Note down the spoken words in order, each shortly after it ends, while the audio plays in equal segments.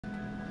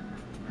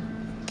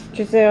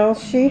Giselle,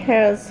 she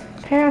has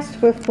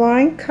passed with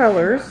flying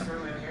colors.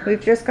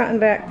 We've just gotten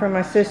back from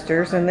my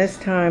sister's, and this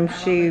time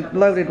she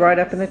loaded right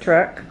up in the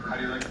truck,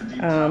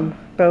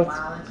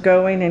 both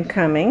going and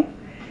coming.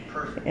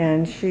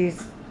 And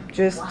she's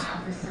just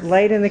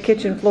laid in the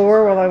kitchen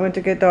floor while I went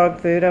to get dog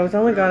food. I was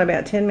only gone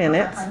about 10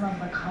 minutes,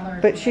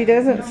 but she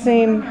doesn't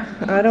seem,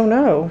 I don't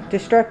know,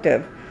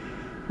 destructive.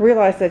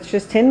 Realize that's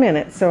just 10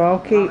 minutes, so I'll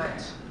keep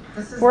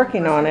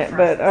working on it,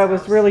 but I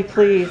was really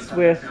pleased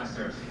with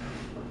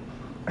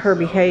her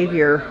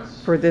behavior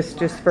for this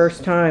just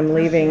first time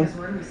leaving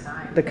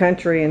the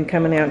country and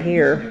coming out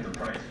here.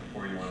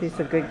 She's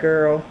a good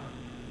girl.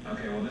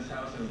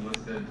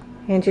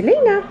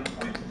 Angelina,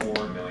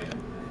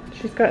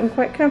 she's gotten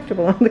quite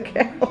comfortable on the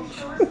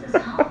couch.